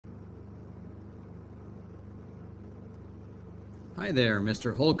Hi there,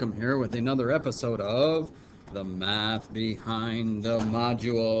 Mr. Holcomb here with another episode of The Math Behind the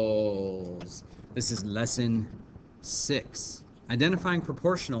Modules. This is Lesson 6, Identifying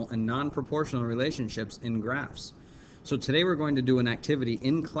Proportional and Non-Proportional Relationships in Graphs. So today we're going to do an activity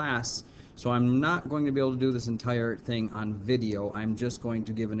in class, so I'm not going to be able to do this entire thing on video. I'm just going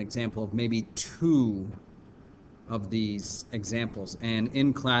to give an example of maybe two of these examples. And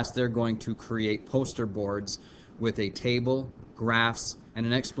in class, they're going to create poster boards with a table, graphs, and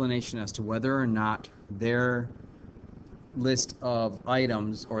an explanation as to whether or not their list of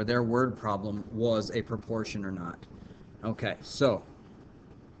items or their word problem was a proportion or not. Okay, so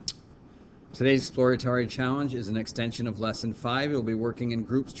today's exploratory challenge is an extension of Lesson 5. You'll be working in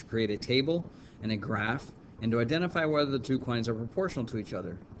groups to create a table and a graph and to identify whether the two quantities are proportional to each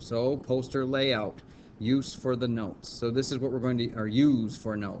other. So, poster layout. Use for the notes. So this is what we're going to, or use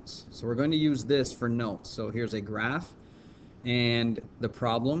for notes. So we're going to use this for notes. So here's a graph and the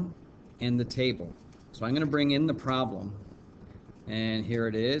problem and the table. So I'm going to bring in the problem, and here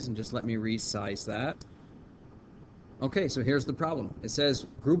it is, and just let me resize that. Okay, so here's the problem. It says,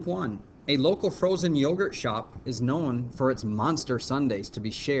 Group 1, a local frozen yogurt shop is known for its monster sundaes to be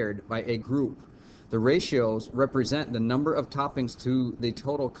shared by a group. The ratios represent the number of toppings to the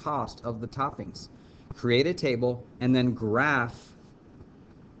total cost of the toppings. Create a table and then graph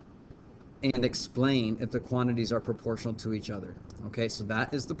and explain if the quantities are proportional to each other. Okay, so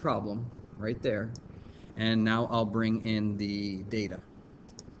that is the problem right there. And now I'll bring in the data.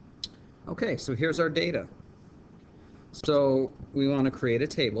 Okay, so here's our data. So we want to create a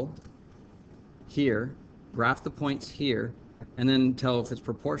table here, graph the points here, and then tell if it's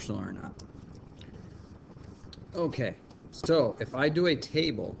proportional or not. Okay, so if I do a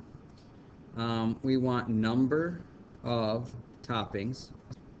table, we want number of toppings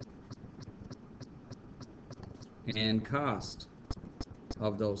and cost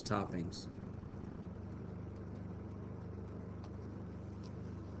of those toppings.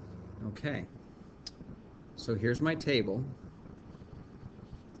 Okay, so here's my table,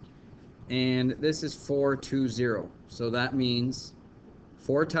 and this is 420, so that means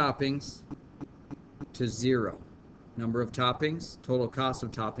 4 toppings to 0. Number of toppings, total cost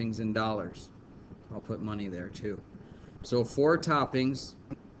of toppings in dollars. I'll put money there too. So 4 toppings,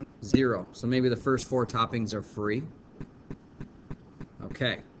 0. So maybe the first 4 toppings are free.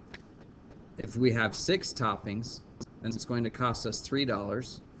 Okay. If we have 6 toppings, then it's going to cost us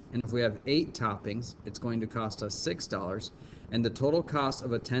 $3. And if we have 8 toppings, it's going to cost us $6. And the total cost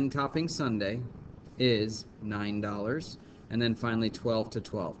of a 10-topping sundae is $9. And then finally 12 to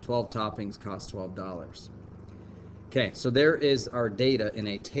 12. 12 toppings cost $12. Okay, so there is our data in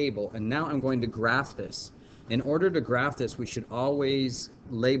a table, and now I'm going to graph this. In order to graph this, we should always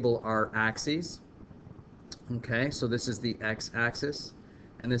label our axes. Okay, so this is the x-axis,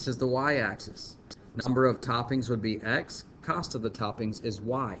 and this is the y-axis. Number of toppings would be x, cost of the toppings is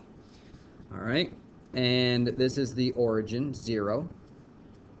y. All right, and this is the origin, 0.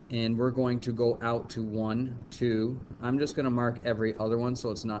 And we're going to go out to 1, 2. I'm just going to mark every other one so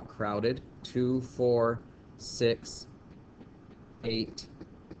it's not crowded. 2, 4, 6, 8,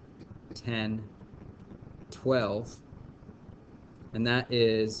 10, 12, and that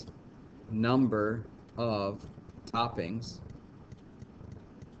is number of toppings.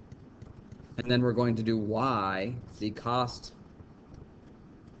 And then we're going to do y, the cost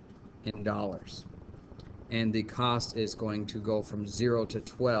in dollars. And the cost is going to go from 0 to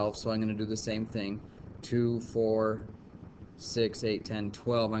 12, so I'm going to do the same thing. 2, 4, 6, 8, 10,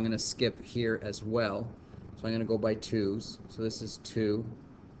 12. I'm going to skip here as well. So I'm going to go by 2s. So this is 2,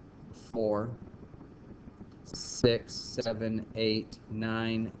 4, 6, 7, 8,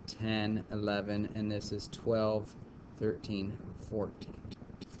 9, 10, 11, and this is 12, 13, 14.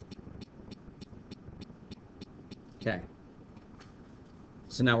 Okay.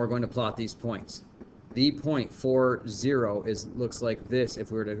 So now we're going to plot these points. The point 4, 0 looks like this if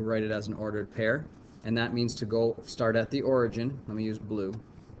we were to write it as an ordered pair. And that means to go start at the origin. Let me use blue.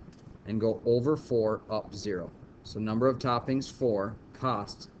 And go over 4, up 0. So number of toppings, 4,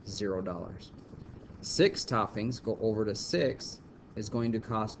 cost $0. 6 toppings, go over to 6, is going to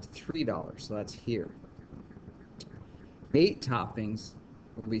cost $3. So that's here. 8 toppings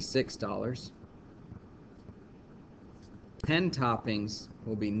will be $6. 10 toppings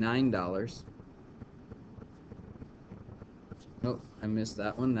will be $9. Oh, I missed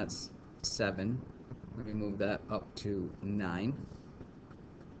that one. That's 7. Let me move that up to 9.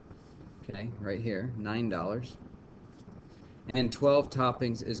 Okay, right here, $9. And 12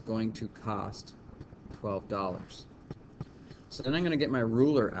 toppings is going to cost $12. So then I'm going to get my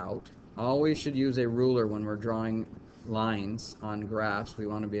ruler out. Always should use a ruler when we're drawing lines on graphs, we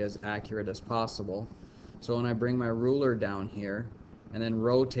want to be as accurate as possible. So when I bring my ruler down here and then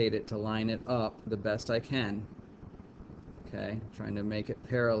rotate it to line it up the best I can, okay, trying to make it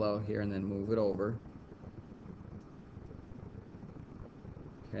parallel here and then move it over.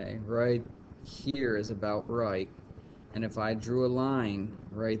 Okay, right here is about right. And if I drew a line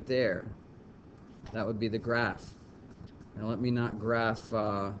right there, that would be the graph. Now let me not graph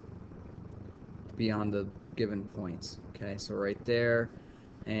beyond the given points. Okay, so right there,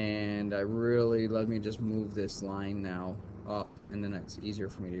 and let me just move this line now up, and then it's easier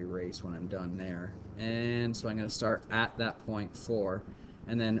for me to erase when I'm done there. And so I'm going to start at that point 4,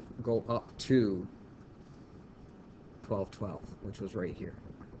 and then go up to 1212, which was right here.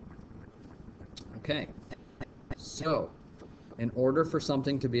 Okay, so in order for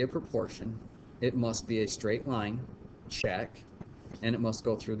something to be a proportion, it must be a straight line, check, and it must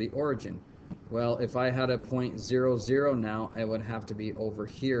go through the origin. Well, if I had a point 0, 0 now, it would have to be over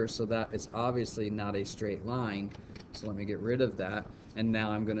here, so that is obviously not a straight line. So let me get rid of that, and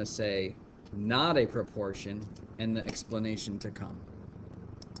now I'm going to say not a proportion, and the explanation to come.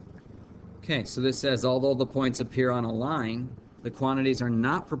 Okay, so this says, although the points appear on a line, the quantities are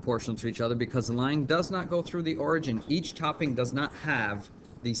not proportional to each other because the line does not go through the origin. Each topping does not have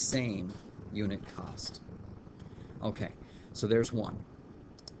the same unit cost. Okay, so there's one.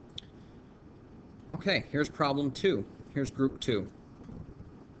 Okay, here's problem 2. Here's group 2.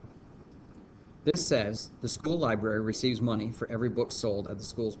 This says the school library receives money for every book sold at the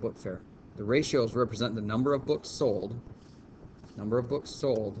school's book fair. The ratios represent the number of books sold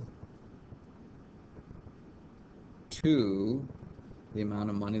to the amount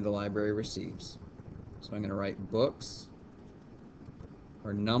of money the library receives. So I'm going to write books,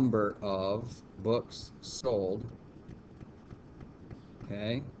 or number of books sold,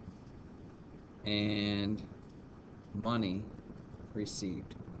 okay, and money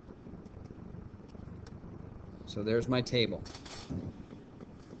received. So there's my table.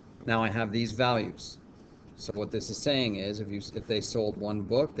 Now I have these values. So what this is saying is if they sold 1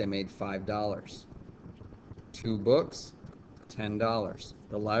 book, they made $5. 2 books, $10.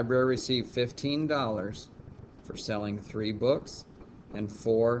 The library received $15 for selling 3 books, and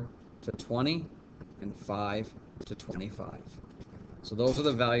 4 to 20, and 5 to 25. So those are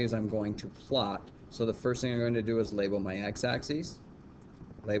the values I'm going to plot. So the first thing I'm going to do is label my x-axis,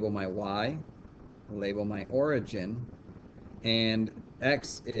 label my y, label my origin, and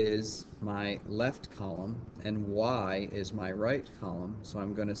x is my left column and y is my right column. So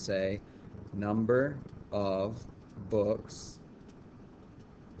I'm going to say number of books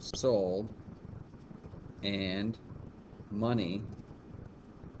sold and money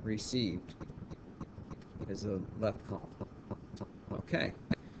received is the left column. Okay,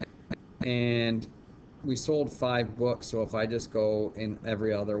 and we sold 5 books, so if I just go in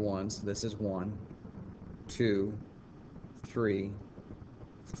every other one, so this is 1, 2, 3,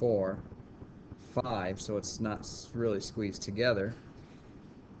 4, 5, so it's not really squeezed together.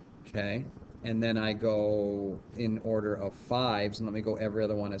 Okay, and then I go in order of 5s, and let me go every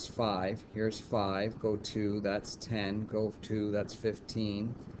other one as 5. Here's 5, go 2, that's 10, go 2, that's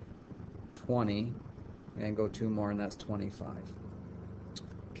 15, 20, and go 2 more, and that's 25.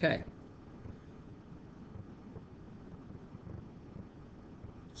 Okay.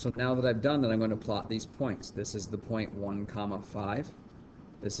 So now that I've done that, I'm going to plot these points. This is the point 1, 5.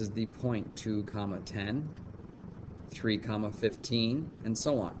 This is the point 2, 10, 3, 15, and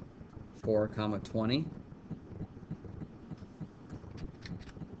so on. 4, 20.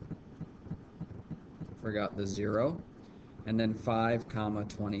 Forgot the 0. And then 5,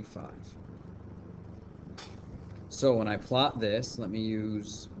 25. So when I plot this, let me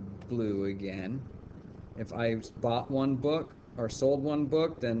use blue again. If I bought 1 book or sold 1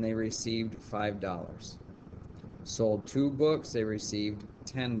 book, then they received $5. Sold 2 books, they received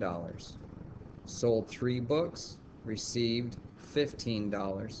 $10. Sold 3 books, received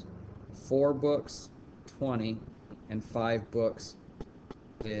 $15. 4 books, 20, and 5 books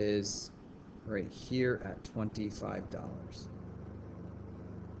is right here at $25.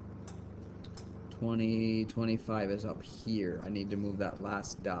 25 is up here. I need to move that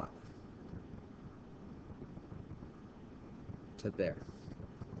last dot to there.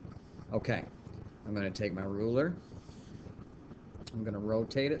 Okay, I'm going to take my ruler. I'm going to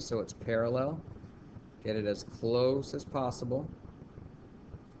rotate it so it's parallel. Get it as close as possible.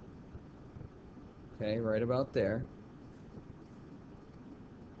 Okay, right about there.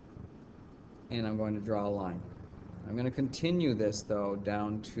 And I'm going to draw a line. I'm going to continue this, though,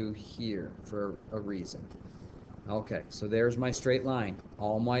 down to here for a reason. Okay, so there's my straight line.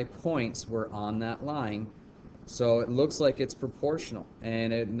 All my points were on that line. So it looks like it's proportional.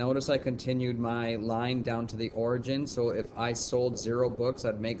 And notice I continued my line down to the origin. So if I sold 0 books,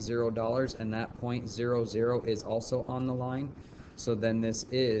 I'd make $0, and that 0.00 is also on the line. So then this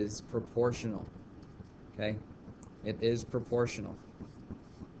is proportional. Okay? It is proportional.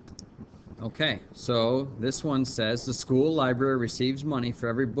 Okay, so this one says the school library receives money for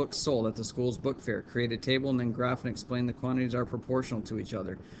every book sold at the school's book fair. Create a table and then graph and explain the quantities are proportional to each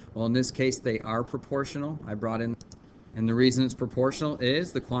other. Well, in this case, they are proportional. I brought in, and the reason it's proportional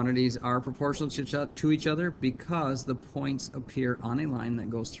is the quantities are proportional to each other because the points appear on a line that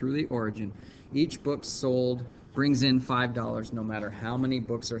goes through the origin. Each book sold brings in $5 no matter how many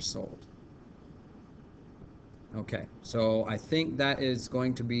books are sold. Okay, so I think that is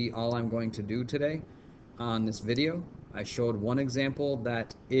going to be all I'm going to do today on this video. I showed one example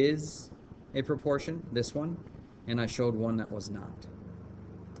that is a proportion, this one, and I showed one that was not.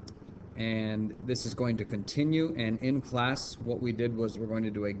 And this is going to continue, and in class what we did was we're going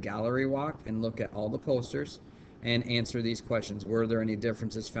to do a gallery walk and look at all the posters and answer these questions. Were there any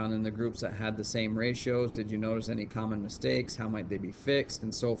differences found in the groups that had the same ratios? Did you notice any common mistakes? How might they be fixed?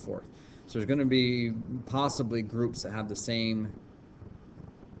 And so forth. So there's going to be possibly groups that have the same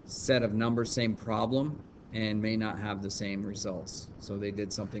set of numbers, same problem, and may not have the same results. So they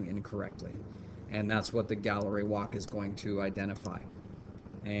did something incorrectly. And that's what the gallery walk is going to identify.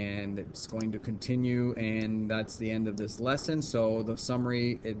 And it's going to continue, and that's the end of this lesson. So the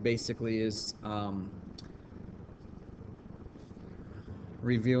summary, it basically is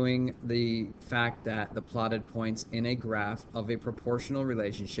reviewing the fact that the plotted points in a graph of a proportional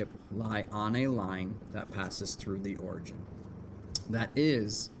relationship lie on a line that passes through the origin. That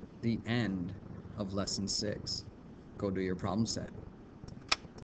is the end of lesson 6. Go do your problem set.